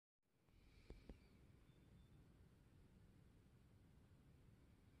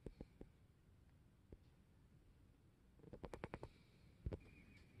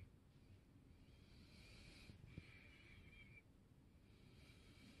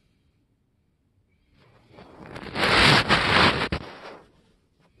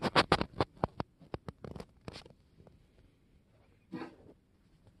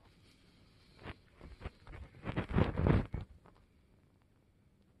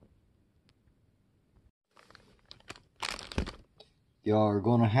You're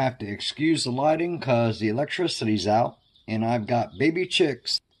going to have to excuse the lighting because the electricity's out, and I've got baby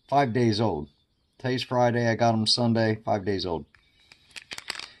chicks, 5 days old. Today's Friday, I got them Sunday, 5 days old.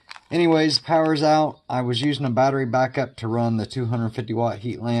 Anyways, power's out. I was using a battery backup to run the 250 watt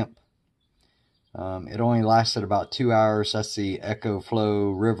heat lamp. It only lasted about 2 hours. That's the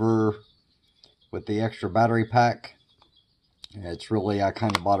ecoflow river with the extra battery pack. It's really, I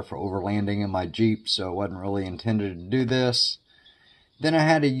kind of bought it for overlanding in my Jeep, so it wasn't really intended to do this. Then I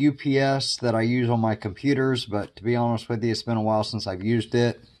had a UPS that I use on my computers, but to be honest with you, it's been a while since I've used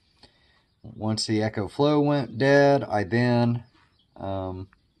it. Once the ecoflow went dead, I then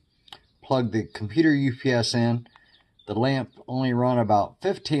plugged the computer UPS in. The lamp only run about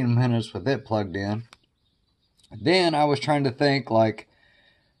 15 minutes with it plugged in. Then I was trying to think, like,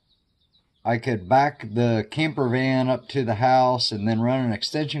 I could back the camper van up to the house and then run an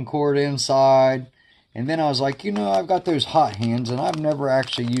extension cord inside. And then I was like, you know, I've got those hot hands and I've never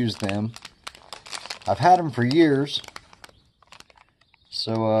actually used them. I've had them for years.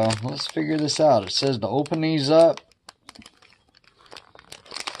 So let's figure this out. It says to open these up,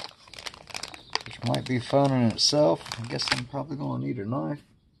 which might be fun in itself. I guess I'm probably going to need a knife.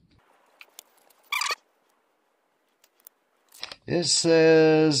 It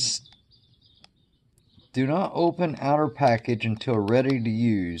says, do not open outer package until ready to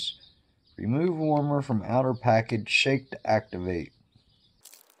use. Remove warmer from outer package, shake to activate.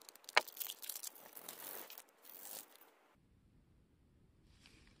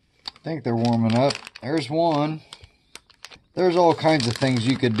 I think they're warming up. There's one. There's all kinds of things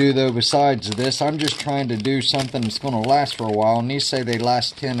you could do though besides this. I'm just trying to do something that's going to last for a while. And these say they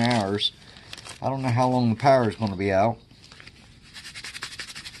last 10 hours. I don't know how long the power is going to be out.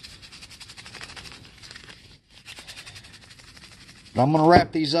 But I'm going to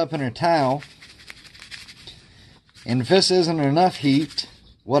wrap these up in a towel. And if this isn't enough heat,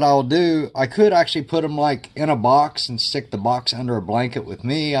 what I'll do, I could actually put them like in a box and stick the box under a blanket with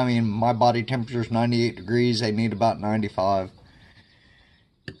me. I mean, my body temperature is 98 degrees. They need about 95.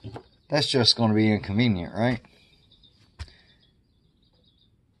 That's just going to be inconvenient, right?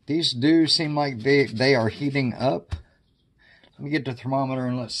 These do seem like they are heating up. Let me get the thermometer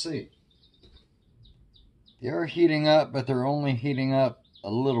and let's see. They are heating up, but they're only heating up a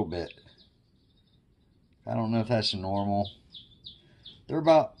little bit. I don't know if that's normal. They're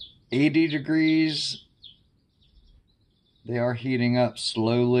about 80 degrees. They are heating up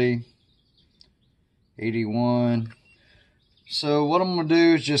slowly. 81. So what I'm going to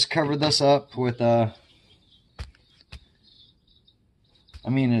do is just cover this up with I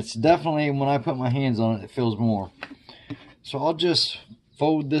mean, it's definitely, when I put my hands on it, it feels more. So I'll just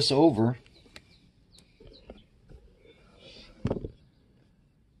fold this over.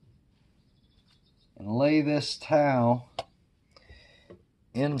 And lay this towel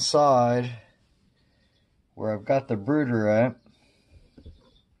inside where I've got the brooder at.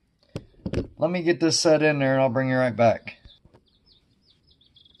 Let me get this set in there and I'll bring you right back.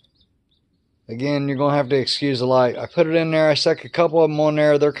 Again, you're going to have to excuse the light. I put it in there. I stuck a couple of them on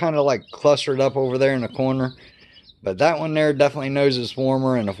there. They're kind of like clustered up over there in the corner. But that one there definitely knows it's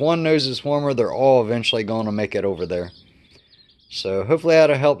warmer. And if one knows it's warmer, they're all eventually going to make it over there. So hopefully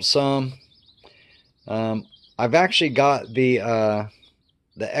that'll help some. I've actually got the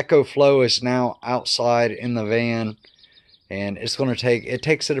ecoflow is now outside in the van, and it's going to take, it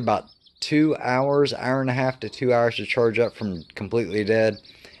takes it about 2 hours, hour and a half to 2 hours to charge up from completely dead.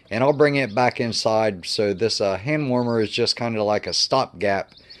 And I'll bring it back inside. So this hand warmer is just kind of like a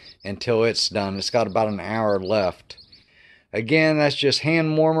stopgap until it's done. It's got about an hour left. Again, that's just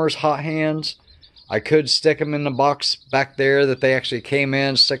hand warmers, hot hands. I could stick them in the box back there that they actually came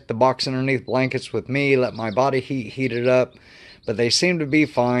in, stick the box underneath blankets with me, let my body heat it up. But they seem to be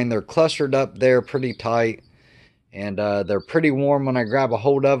fine. They're clustered up there pretty tight. And they're pretty warm when I grab a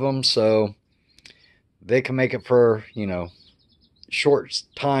hold of them. So they can make it for, you know, short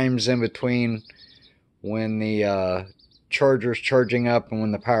times in between when the charger's charging up and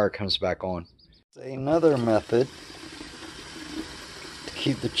when the power comes back on. Another method to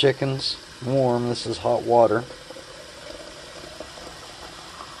keep the chickens warm. This is hot water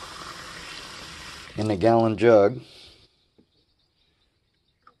in a gallon jug.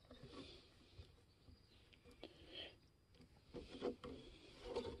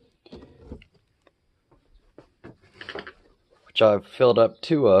 Which I've filled up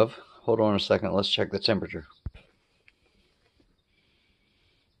 2 of. Hold on a second, let's check the temperature.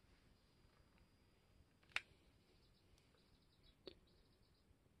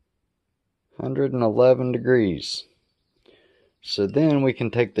 (111 degrees). So then we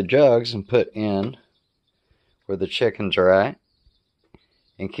can take the jugs and put in where the chickens are at.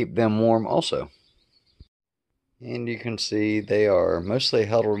 and keep them warm also. And you can see they are mostly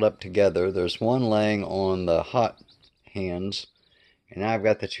huddled up together. There's one laying on the hot hands, and I've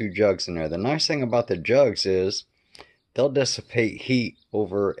got the 2 jugs in there. The nice thing about the jugs is they'll dissipate heat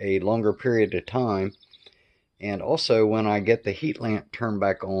over a longer period of time. And also, when I get the heat lamp turned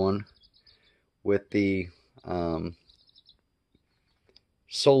back on with the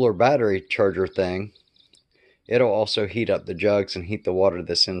solar battery charger thing, it'll also heat up the jugs and heat the water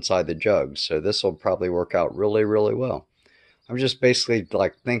that's inside the jugs. So this will probably work out really, really well. I'm just basically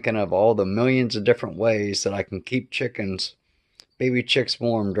like thinking of all the millions of different ways that I can keep baby chicks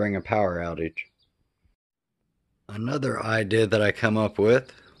warm during a power outage. Another idea that I come up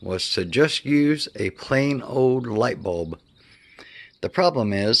with was to just use a plain old light bulb. The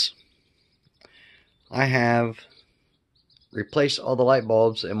problem is I have replaced all the light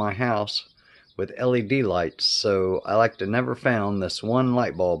bulbs in my house with LED lights, so I like to never found this one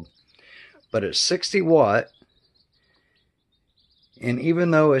light bulb, but it's 60 watt, and even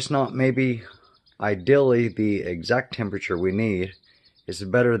though it's not maybe ideally the exact temperature we need, it's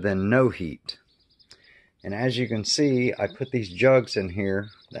better than no heat. And as you can see, I put these jugs in here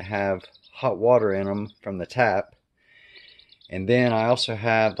that have hot water in them from the tap, and then I also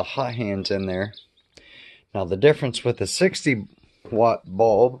have the hot hands in there. Now the difference with the 60 watt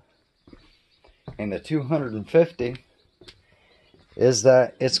bulb and the 250 is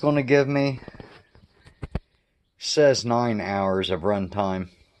that it's going to give me, says 9 hours of run time.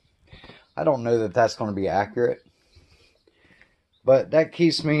 I don't know that that's going to be accurate, but that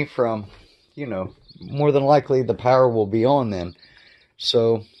keeps me from, you know, more than likely the power will be on then.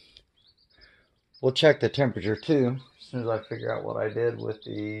 So we'll check the temperature too as soon as I figure out what I did with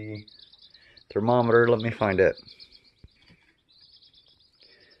the thermometer. Let me find it.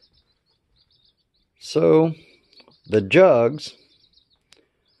 So the jugs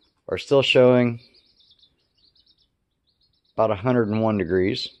are still showing about 101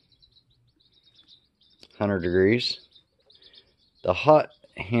 degrees, 100 degrees. The hot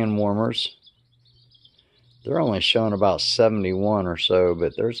hand warmers, they're only showing about 71 or so,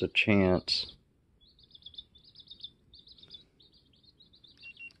 but there's a chance.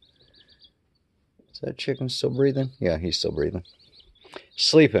 Is that chicken still breathing? Yeah, he's still breathing.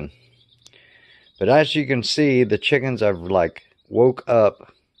 Sleeping. But as you can see, the chickens have like woke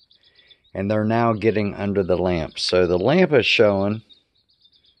up and they're now getting under the lamp. So the lamp is showing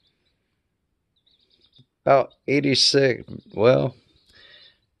about 86. Well,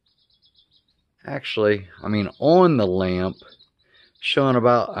 actually, I mean on the lamp showing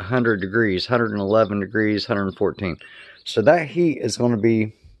about 100 degrees, 111 degrees, 114. So that heat is going to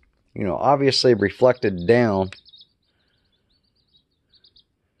be, you know, obviously reflected down.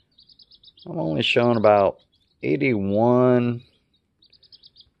 I'm only showing about 81.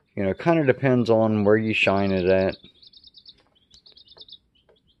 You know, kind of depends on where you shine it at.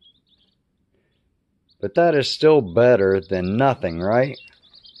 But that is still better than nothing, right?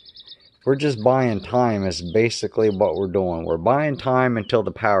 We're just buying time is basically what we're doing. We're buying time until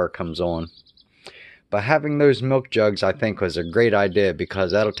the power comes on. But having those milk jugs, I think, was a great idea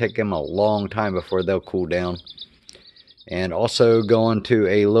because that'll take them a long time before they'll cool down. And also going to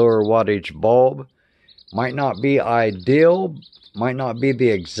a lower wattage bulb might not be ideal, might not be the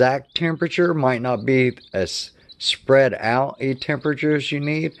exact temperature, might not be as spread out a temperature as you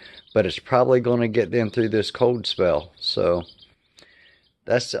need, but it's probably going to get them through this cold spell. So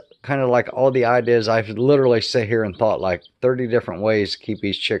that's kind of like all the ideas. I've literally sat here and thought like 30 different ways to keep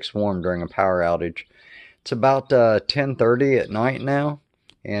these chicks warm during a power outage. It's about 10:30 at night now,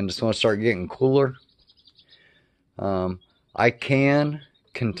 and it's going to start getting cooler. I can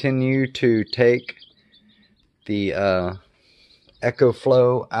continue to take the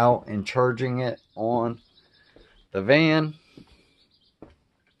ecoflow out and charging it on the van.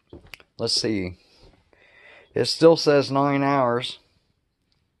 Let's see. It still says 9 hours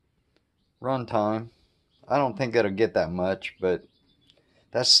run time. I don't think it'll get that much, but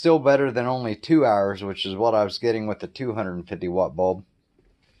that's still better than only 2 hours, which is what I was getting with the 250 watt bulb.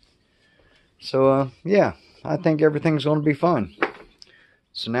 So yeah, I think everything's going to be fine.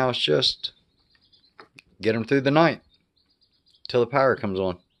 So now it's just get them through the night till the power comes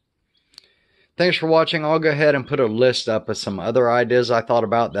on. Thanks for watching. I'll go ahead and put a list up of some other ideas I thought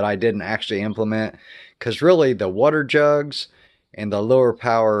about that I didn't actually implement, because really the water jugs and the lower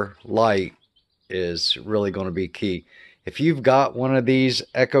power light is really going to be key. If you've got one of these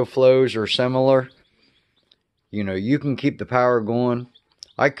ecoflows or similar, you know, you can keep the power going.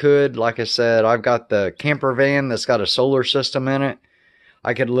 I could, like I said, I've got the camper van that's got a solar system in it.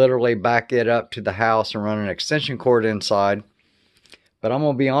 I could literally back it up to the house and run an extension cord inside, But I'm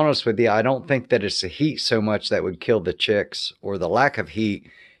going to be honest with you, I don't think that it's the heat so much that would kill the chicks, or the lack of heat.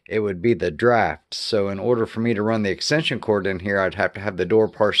 It would be the draft. So in order for me to run the extension cord in here, I'd have to have the door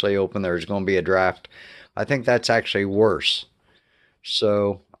partially open. There's going to be a draft. I think that's actually worse.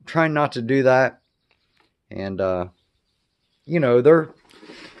 So I'm trying not to do that. And, you know,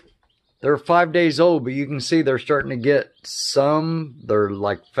 they're 5 days old, but you can see they're starting to get some. They're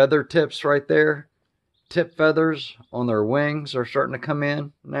like feather tips right there. Tip feathers on their wings are starting to come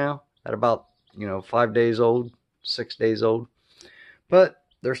in now at about, 5 days old, 6 days old. But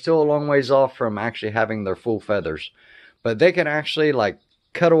they're still a long ways off from actually having their full feathers. But they can actually like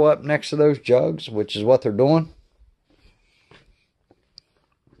cuddle up next to those jugs, which is what they're doing.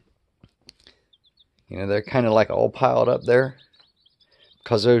 They're kind of like all piled up there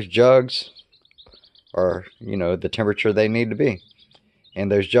because those jugs are, the temperature they need to be. And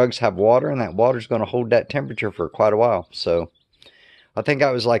those jugs have water, and that water is going to hold that temperature for quite a while. So I think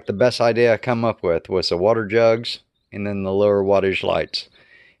that was like the best idea I come up with, was the water jugs and then the lower wattage lights.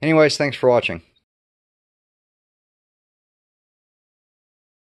 Anyways, thanks for watching.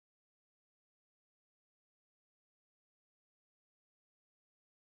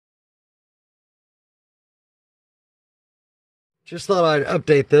 Just thought I'd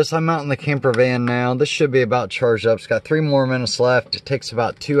update this. I'm out in the camper van now. This should be about charged up. It's got 3 more minutes left. It takes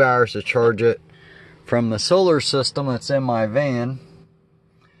about 2 hours to charge it from the solar system that's in my van.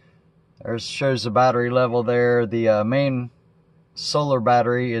 There shows the battery level there. The main solar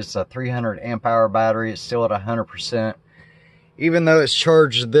battery is a 300 amp hour battery. It's still at 100%. Even though it's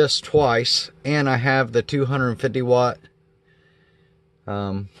charged this twice, and I have the 250 watt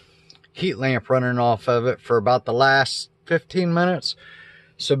heat lamp running off of it for about the last 15 minutes.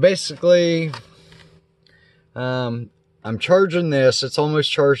 So basically, I'm charging this. It's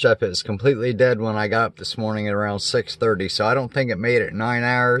almost charged up. It was completely dead when I got up this morning at around 6:30. So I don't think it made it 9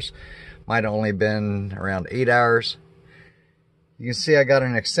 hours. Might have only been around 8 hours. You can see I got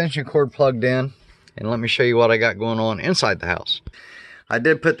an extension cord plugged in. And let me show you what I got going on inside the house. I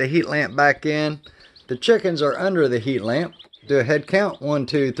did put the heat lamp back in. The chickens are under the heat lamp. Do a head count. 1,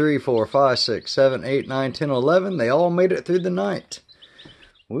 2, 3, 4, 5, 6, 7, 8, 9, 10, 11. They all made it through the night.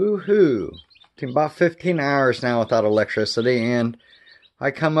 Woohoo. About 15 hours now without electricity. And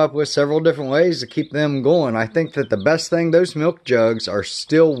I come up with several different ways to keep them going. I think that the best thing, those milk jugs are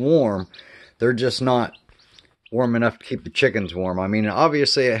still warm. They're just not warm enough to keep the chickens warm. I mean,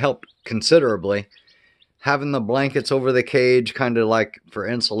 obviously it helped considerably. Having the blankets over the cage, kind of like for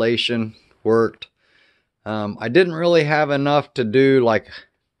insulation, worked. I didn't really have enough to do, like,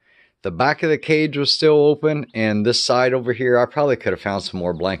 the back of the cage was still open, and this side over here, I probably could have found some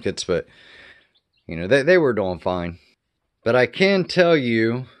more blankets, but, they were doing fine. But I can tell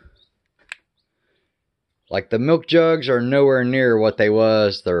you, like, the milk jugs are nowhere near what they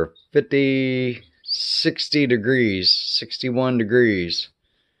was. They're 50, 60 degrees, 61 degrees.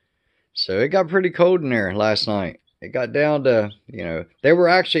 So it got pretty cold in there last night. It got down to, they were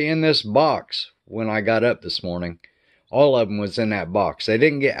actually in this box when I got up this morning. All of them was in that box. They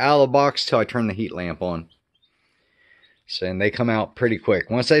didn't get out of the box till I turned the heat lamp on. So, and they come out pretty quick.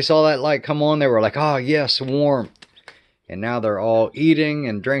 Once they saw that light come on, they were like, oh yes, warmth. And now they're all eating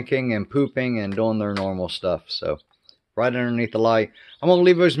and drinking and pooping and doing their normal stuff. So, right underneath the light. I'm going to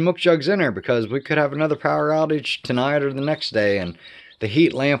leave those milk jugs in there because we could have another power outage tonight or the next day. And the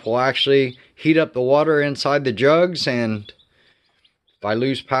heat lamp will actually heat up the water inside the jugs, and if I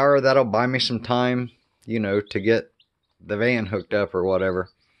lose power, that'll buy me some time, to get the van hooked up or whatever.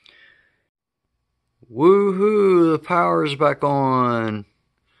 Woohoo, the power's back on.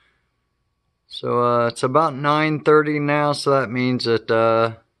 So it's about 9:30 now, so that means that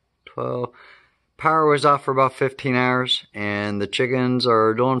 12 power was off for about 15 hours, and the chickens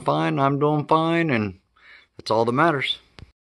are doing fine, I'm doing fine, and that's all that matters.